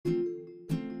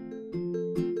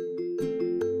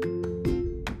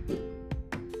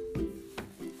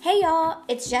Hey y'all,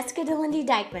 it's Jessica DeLindy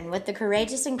Dykeman with the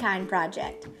Courageous and Kind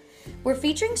Project. We're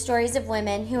featuring stories of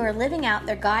women who are living out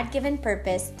their God-given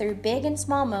purpose through big and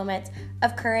small moments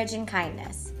of courage and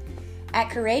kindness. At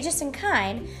Courageous and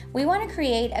Kind, we want to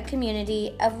create a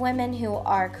community of women who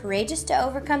are courageous to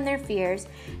overcome their fears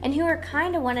and who are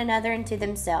kind to one another and to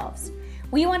themselves.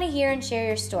 We want to hear and share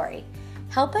your story.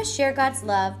 Help us share God's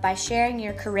love by sharing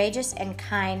your courageous and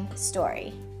kind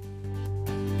story.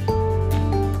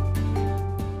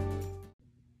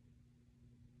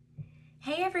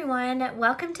 Hey everyone,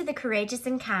 welcome to the Courageous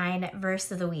and Kind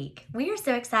Verse of the Week. We are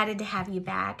so excited to have you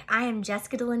back. I am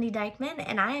Jessica DeLindy Dykeman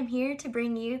and I am here to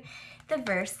bring you the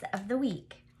verse of the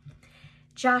week.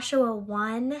 Joshua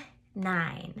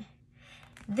 1:9.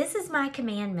 This is my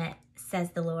commandment,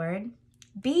 says the Lord.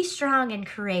 Be strong and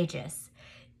courageous.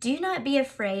 Do not be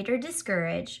afraid or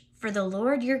discouraged, for the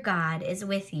Lord your God is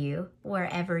with you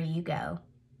wherever you go.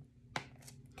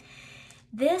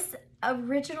 This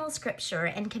original scripture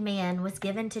and command was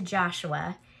given to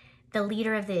Joshua, the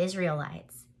leader of the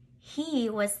Israelites. He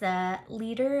was the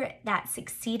leader that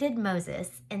succeeded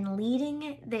Moses in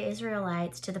leading the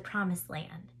Israelites to the promised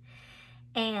land.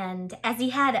 And as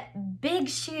he had big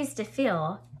shoes to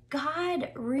fill,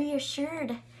 God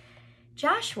reassured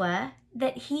Joshua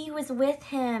that he was with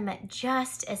him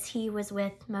just as he was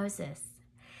with Moses.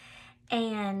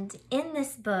 And in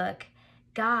this book,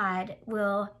 God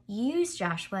will use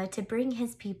Joshua to bring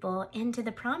his people into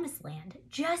the promised land,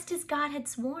 just as God had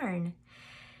sworn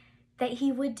that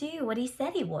he would do what he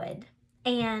said he would.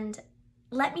 And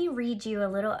let me read you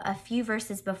a few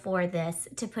verses before this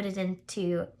to put it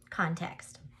into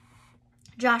context.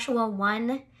 Joshua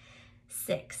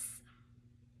 1:6.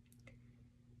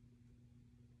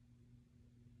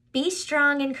 Be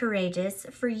strong and courageous,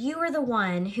 for you are the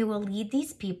one who will lead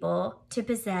these people to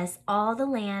possess all the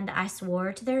land I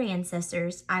swore to their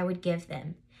ancestors I would give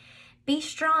them. Be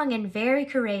strong and very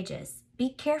courageous. Be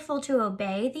careful to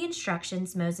obey the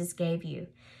instructions Moses gave you.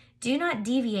 Do not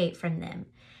deviate from them,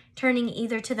 turning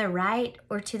either to the right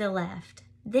or to the left.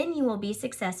 Then you will be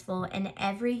successful in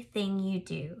everything you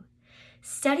do.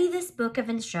 Study this book of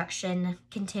instruction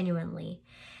continually.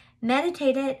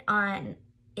 Meditate on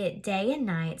it day and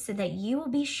night so that you will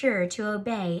be sure to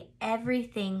obey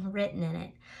everything written in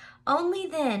it. Only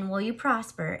then will you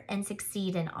prosper and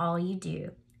succeed in all you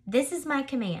do. This is my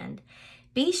command.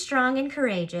 Be strong and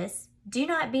courageous. Do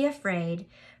not be afraid,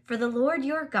 for the Lord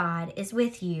your God is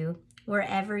with you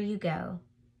wherever you go.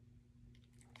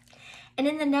 And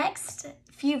in the next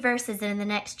few verses and in the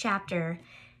next chapter,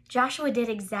 Joshua did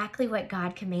exactly what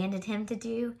God commanded him to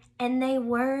do, and they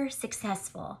were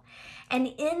successful. And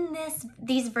in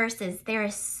these verses, there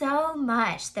is so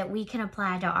much that we can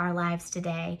apply to our lives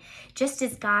today. Just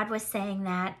as God was saying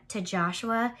that to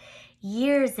Joshua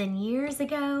years and years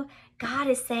ago, God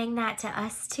is saying that to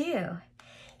us too.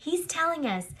 He's telling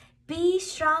us, be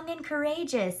strong and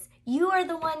courageous. You are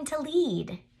the one to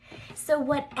lead. So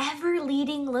whatever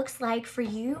leading looks like for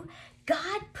you,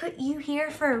 God put you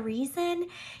here for a reason.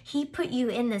 He put you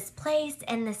in this place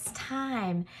and this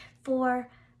time for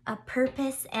a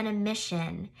purpose and a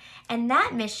mission. And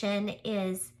that mission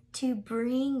is to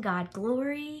bring God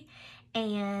glory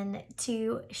and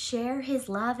to share his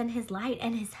love and his light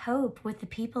and his hope with the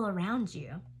people around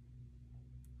you.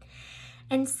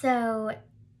 And so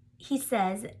he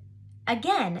says,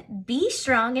 again, be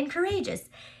strong and courageous.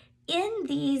 In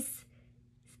these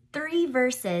 3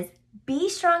 verses, be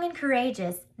strong and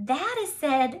courageous, that is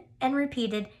said and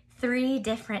repeated 3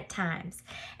 different times.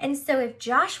 And so if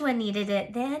Joshua needed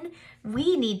it then,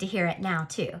 we need to hear it now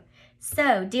too.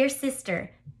 So, dear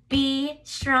sister, be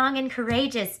strong and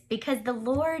courageous because the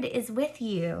Lord is with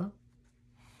you.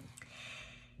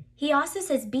 He also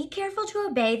says, be careful to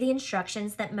obey the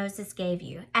instructions that Moses gave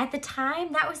you. At the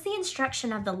time, that was the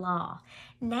instruction of the law.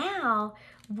 Now,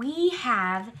 we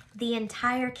have the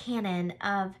entire canon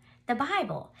of the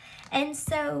Bible. And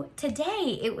so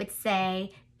today it would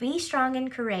say, be strong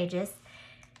and courageous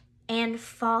and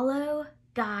follow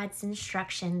God's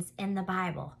instructions in the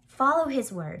Bible. Follow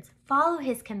his words, follow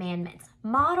his commandments,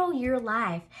 model your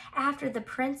life after the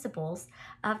principles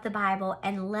of the Bible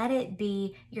and let it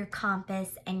be your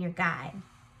compass and your guide.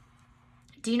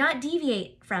 Do not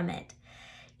deviate from it,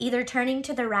 either turning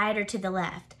to the right or to the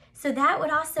left. So that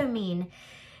would also mean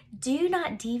do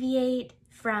not deviate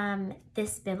from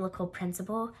this biblical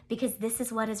principle because this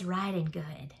is what is right and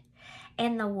good.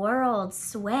 And the world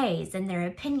sways in their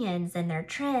opinions and their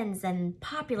trends and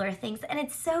popular things, and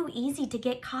it's so easy to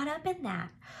get caught up in that.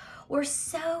 Or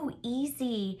so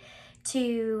easy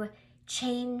to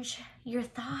change your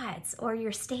thoughts or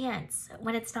your stance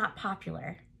when it's not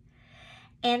popular.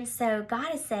 And so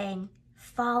God is saying,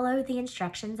 follow the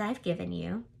instructions I've given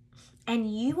you,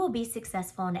 and you will be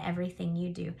successful in everything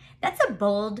you do. That's a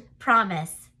bold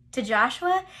promise to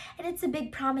Joshua, and it's a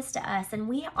big promise to us. And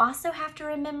we also have to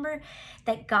remember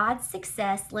that God's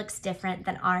success looks different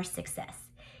than our success.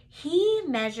 He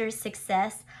measures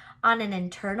success on an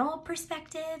internal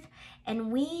perspective,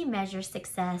 and we measure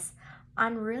success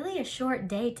on really a short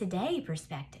day-to-day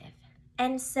perspective.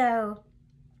 And so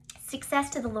success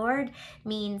to the Lord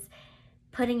means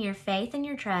putting your faith and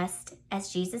your trust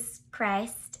as Jesus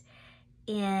Christ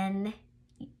in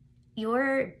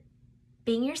your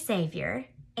being your Savior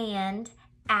and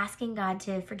asking God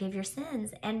to forgive your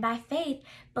sins, and by faith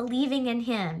believing in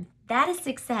Him. That is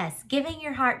success. Giving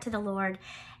your heart to the Lord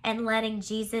and letting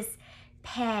Jesus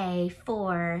pay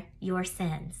for your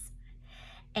sins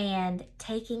and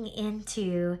taking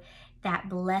into that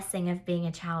blessing of being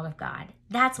a child of God.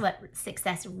 That's what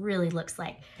success really looks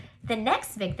like. The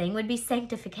next big thing would be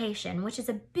sanctification, which is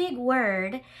a big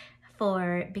word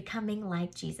for becoming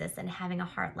like Jesus and having a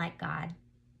heart like God.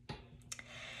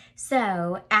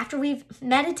 So after we've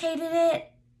meditated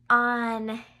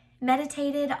on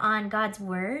God's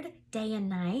word day and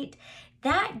night,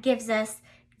 that gives us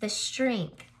the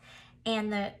strength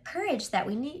and the courage that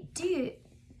we need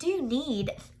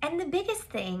need. And the biggest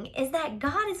thing is that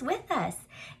God is with us.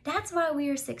 That's why we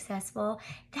are successful.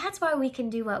 That's why we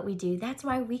can do what we do. That's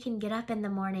why we can get up in the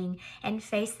morning and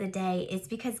face the day. It's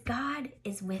because God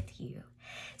is with you.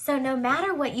 So no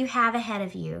matter what you have ahead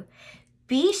of you,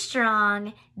 be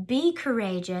strong, be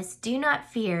courageous, do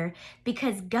not fear,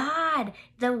 because God,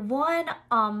 the one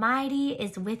Almighty,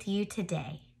 is with you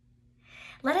today.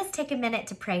 Let us take a minute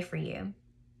to pray for you.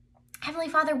 Heavenly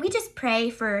Father, we just pray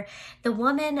for the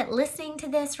woman listening to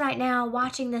this right now,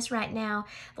 watching this right now.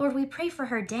 Lord, we pray for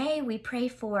her day. We pray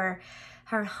for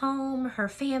her home, her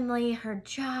family, her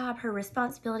job, her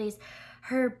responsibilities,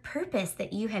 her purpose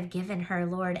that you have given her,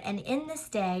 Lord. And in this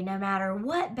day, no matter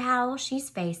what battle she's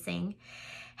facing,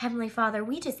 Heavenly Father,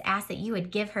 we just ask that you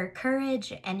would give her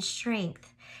courage and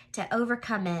strength to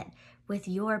overcome it with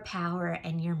your power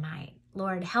and your might.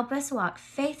 Lord, help us walk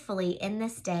faithfully in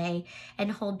this day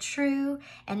and hold true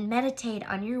and meditate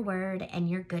on your word and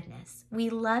your goodness. We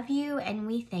love you and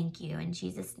we thank you. In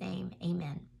Jesus' name,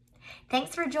 amen.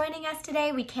 Thanks for joining us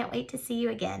today. We can't wait to see you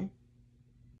again.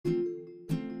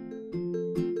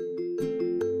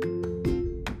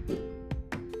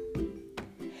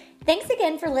 Thanks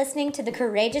again for listening to the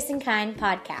Courageous and Kind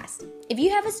podcast. If you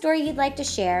have a story you'd like to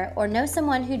share or know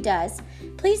someone who does,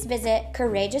 please visit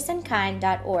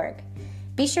courageousandkind.org.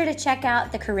 Be sure to check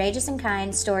out the Courageous and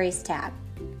Kind Stories tab.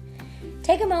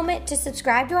 Take a moment to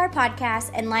subscribe to our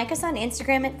podcast and like us on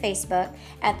Instagram and Facebook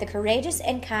at the Courageous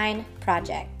and Kind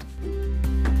Project.